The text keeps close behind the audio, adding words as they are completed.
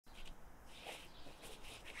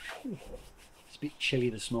It's a bit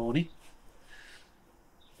chilly this morning.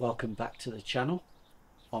 Welcome back to the channel.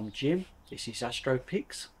 I'm Jim, this is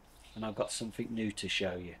AstroPix, and I've got something new to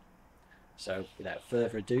show you. So without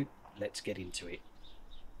further ado, let's get into it.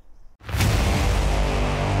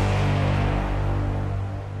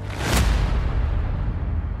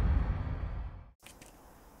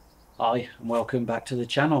 Hi and welcome back to the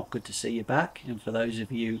channel. Good to see you back, and for those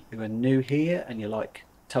of you who are new here and you like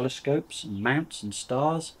telescopes and mounts and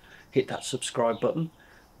stars, hit that subscribe button.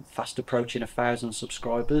 I'm fast approaching 1,000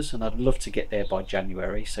 subscribers and I'd love to get there by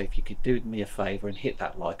January, so if you could do me a favour and hit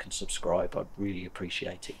that like and subscribe, I'd really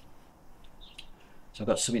appreciate it. So I've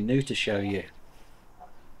got something new to show you.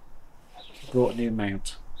 I brought a new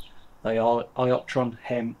mount. They are Ioptron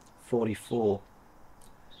HEM44.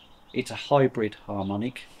 It's a hybrid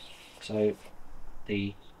harmonic. So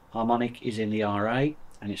the harmonic is in the RA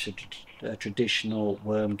and it's a traditional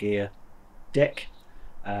worm gear deck.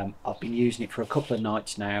 I've been using it for a couple of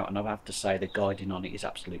nights now, and I have to say the guiding on it is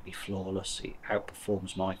absolutely flawless. It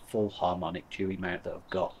outperforms my full harmonic Dewey mount that I've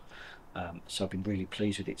got. So I've been really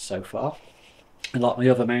pleased with it so far. And like my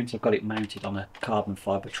other mounts, I've got it mounted on a carbon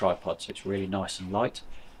fibre tripod, so it's really nice and light.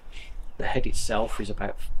 The head itself is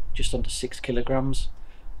about just under 6 kilograms.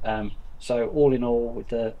 So all in all, with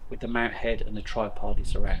the mount head and the tripod,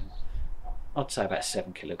 it's around, I'd say about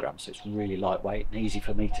 7 kilograms. So it's really lightweight and easy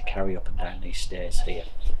for me to carry up and down these stairs here.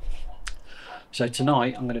 So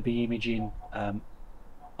tonight I'm going to be imaging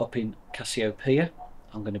up in Cassiopeia.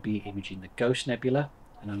 I'm going to be imaging the Ghost Nebula,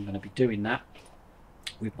 and I'm going to be doing that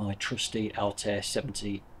with my trusty Altair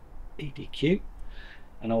 70 EDQ,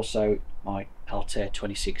 and also my Altair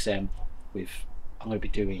 26M with, I'm going to be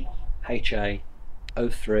doing Ha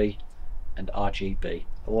Oiii and RGB,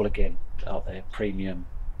 all again out there premium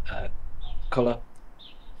colour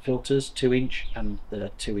filters, 2-inch, and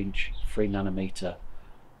the 2-inch 3nm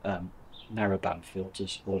narrowband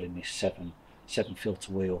filters, all in this 7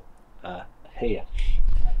 filter wheel here.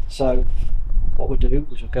 So what we'll do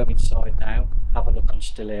is we'll go inside now, have a look on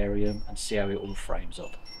Stellarium and see how it all frames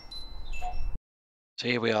up. So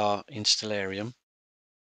here we are in Stellarium.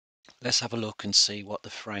 Let's have a look and see what the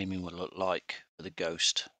framing will look like for the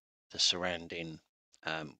Ghost, the surrounding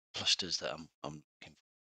clusters that I'm looking for.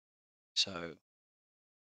 So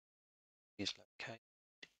it's located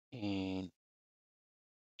in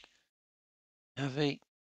Navi.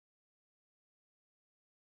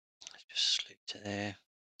 Let's just slip to there,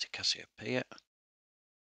 to Cassiopeia.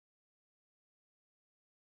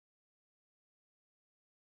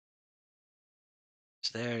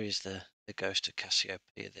 So there is the Ghost of Cassiopeia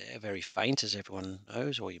there, very faint, as everyone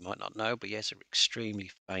knows, or you might not know, but yes, an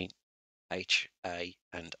extremely faint Ha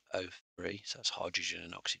and O3, so that's hydrogen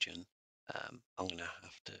and oxygen. I'm going to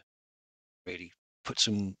have to really put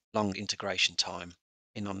some long integration time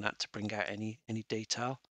in on that to bring out any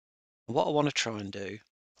detail. And what I want to try and do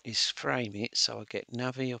is frame it so I get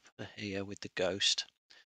Navi up here with the Ghost.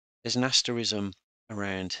 There's an asterism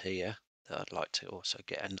around here that I'd like to also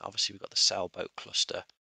get, and obviously we've got the Sailboat cluster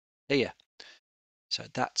here. So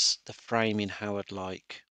that's the framing how I'd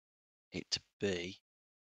like it to be.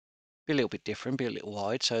 Be a little bit different, be a little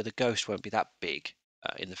wide, so the Ghost won't be that big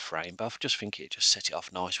in the frame, but I just think it just set it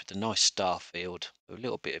off nice with a nice star field, with a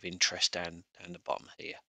little bit of interest down the bottom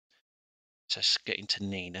here. So let's get into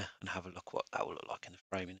Nina and have a look what that will look like in the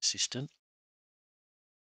framing assistant.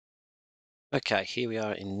 Okay, here we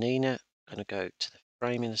are in Nina. I'm going to go to the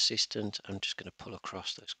framing assistant. I'm just going to pull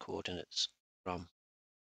across those coordinates from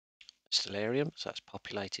Stellarium, so that's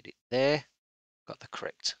populated it there. Got the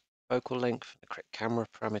correct focal length, the correct camera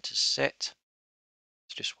parameters set.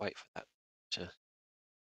 Let's just wait for that to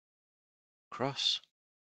cross.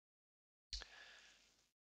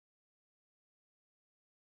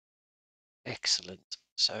 Excellent.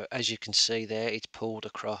 So as you can see there, it's pulled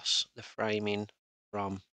across the framing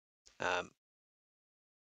from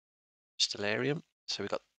Stellarium. So we've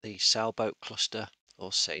got the Sailboat cluster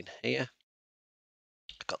all set in here.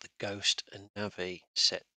 I've got the Ghost and Navi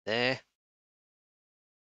set there.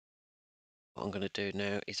 What I'm going to do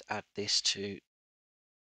now is add this to,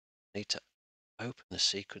 need to open the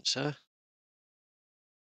sequencer.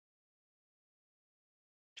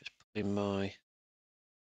 Just put in my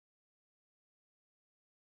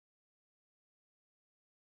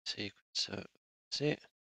sequencer, that's it.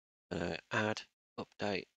 Add,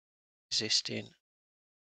 update, existing.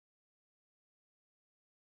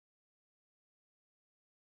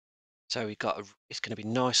 So we've got, it's going to be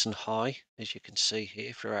nice and high, as you can see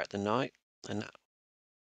here, throughout the night. And that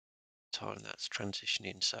time that's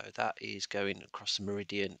transitioning, so that is going across the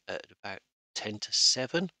meridian at about 10 to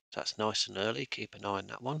 7, so that's nice and early. Keep an eye on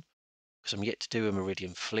that one. because I'm yet to do a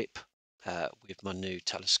meridian flip with my new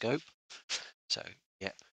telescope. So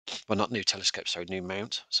yeah, well, not new telescope, sorry, new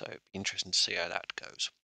mount. So it'd be interesting to see how that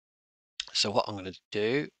goes. So what I'm going to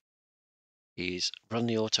do is run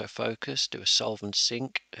the autofocus, do a solve and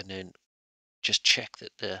sync, and then just check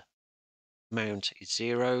that the mount is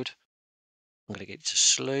zeroed. I'm going to get it to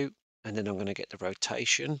slew, and then I'm going to get the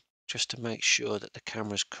rotation just to make sure that the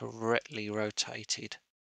camera's correctly rotated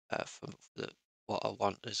for what I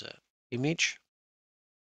want as an image.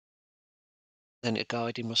 Then a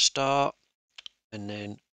guiding will start, and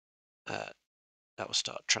then that will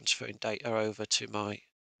start transferring data over to my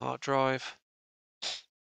hard drive.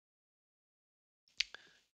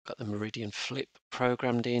 Got the meridian flip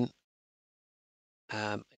programmed in.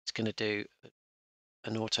 It's going to do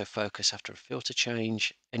an autofocus after a filter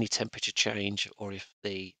change, any temperature change, or if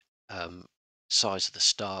the size of the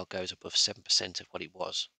star goes above 7% of what it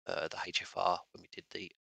was, the HFR, when we did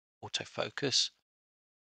the autofocus.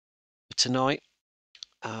 But tonight,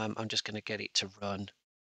 I'm just going to get it to run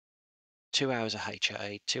 2 hours of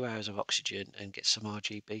HA, 2 hours of oxygen, and get some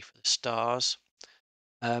RGB for the stars.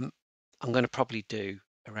 I'm going to probably do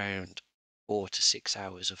around 4 to 6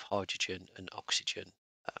 hours of hydrogen and oxygen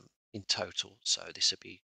in total. So this will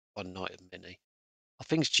be one night of many. I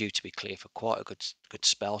think it's due to be clear for quite a good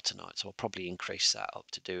spell tonight, so I'll probably increase that up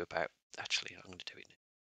to do about. Actually, I'm going to do it.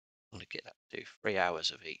 I'm going to get that to do 3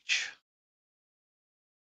 hours of each.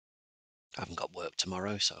 I haven't got work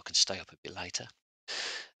tomorrow, so I can stay up a bit later,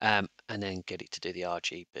 and then get it to do the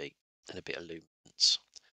RGB and a bit of luminance.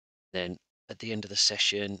 Then at the end of the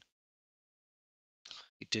session,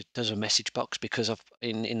 it does a message box, because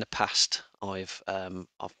in the past I've I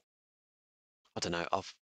don't know,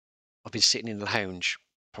 I've been sitting in the lounge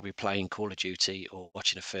probably playing Call of Duty or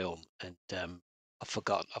watching a film, and I've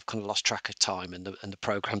kind of lost track of time, and the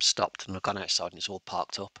program stopped, and I've gone outside and it's all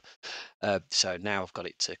parked up. So now I've got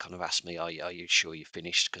it to kind of ask me, are you sure you're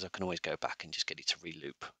finished? Because I can always go back and just get it to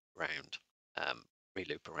reloop around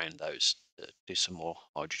those, do some more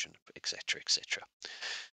hydrogen, etc., etc.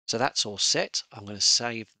 So that's all set. I'm going to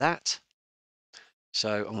save that.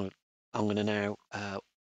 So I'm going to now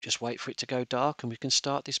just wait for it to go dark and we can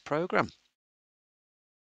start this program.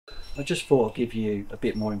 I just thought I'd give you a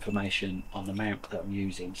bit more information on the mount that I'm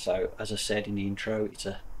using. So as I said in the intro, it's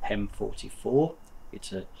a HEM44.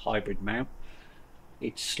 It's a hybrid mount.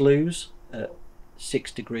 It slews at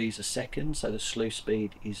 6 degrees a second, so the slew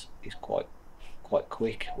speed is quite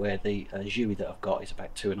quick, where the Xiui that I've got is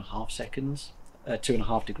about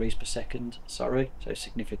 2.5 degrees per second, sorry, so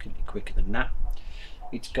significantly quicker than that.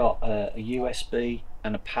 It's got a USB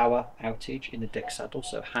and a power outage in the deck saddle,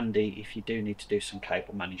 so handy if you do need to do some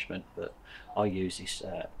cable management. But I use this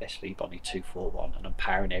SV Bonnie 241 and I'm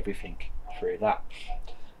powering everything through that.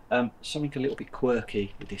 Something a little bit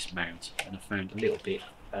quirky with this mount, and I found a little bit,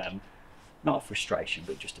 not a frustration,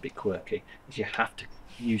 but just a bit quirky, is you have to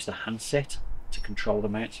use the handset to control the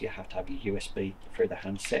mount, so you have to have your USB through the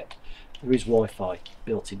handset. There is Wi-Fi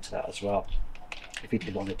built into that as well, if you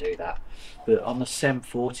did want to do that. But on the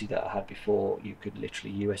SEM40 that I had before, you could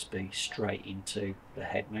literally USB straight into the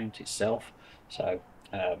head mount itself. So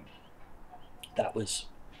that was,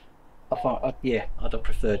 yeah, I'd have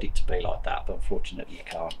preferred it to be like that, but unfortunately you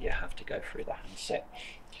can't. You have to go through the handset.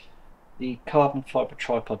 The carbon fibre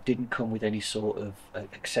tripod didn't come with any sort of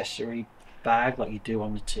accessory bag like you do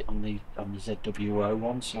on the ZWO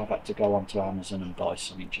one, so I've had to go onto Amazon and buy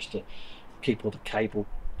something just to keep all the cables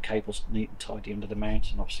neat and tidy under the mount,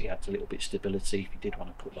 and obviously adds a little bit of stability if you did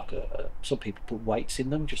want to put like some people put weights in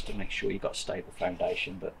them just to make sure you've got a stable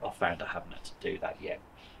foundation, but I found I haven't had to do that yet.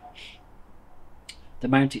 The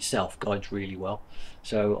mount itself guides really well,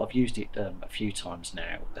 so I've used it a few times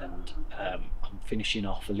now, and I'm finishing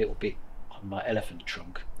off a little bit on my elephant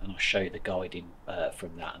trunk, and I'll show you the guiding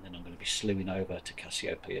from that, and then I'm going to be slewing over to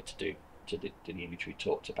Cassiopeia to do the image we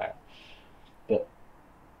talked about. But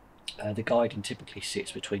the guiding typically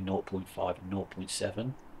sits between 0.5 and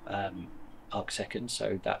 0.7 arc seconds,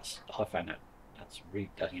 so I found that's really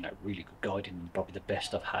good guiding, and probably the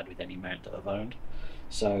best I've had with any mount that I've owned.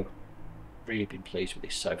 So really been pleased with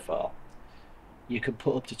this so far. You can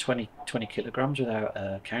put up to 20 kilograms without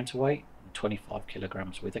a counterweight, and 25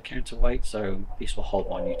 kilograms with a counterweight, so this will hold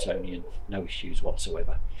my Newtonian, no issues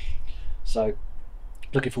whatsoever. So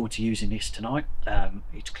looking forward to using this tonight.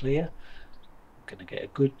 It's clear. I'm going to get a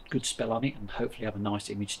good spell on it and hopefully have a nice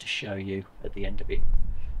image to show you at the end of it.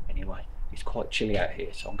 Anyway, it's quite chilly out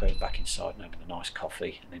here, so I'm going back inside and having a nice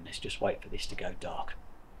coffee, and then let's just wait for this to go dark.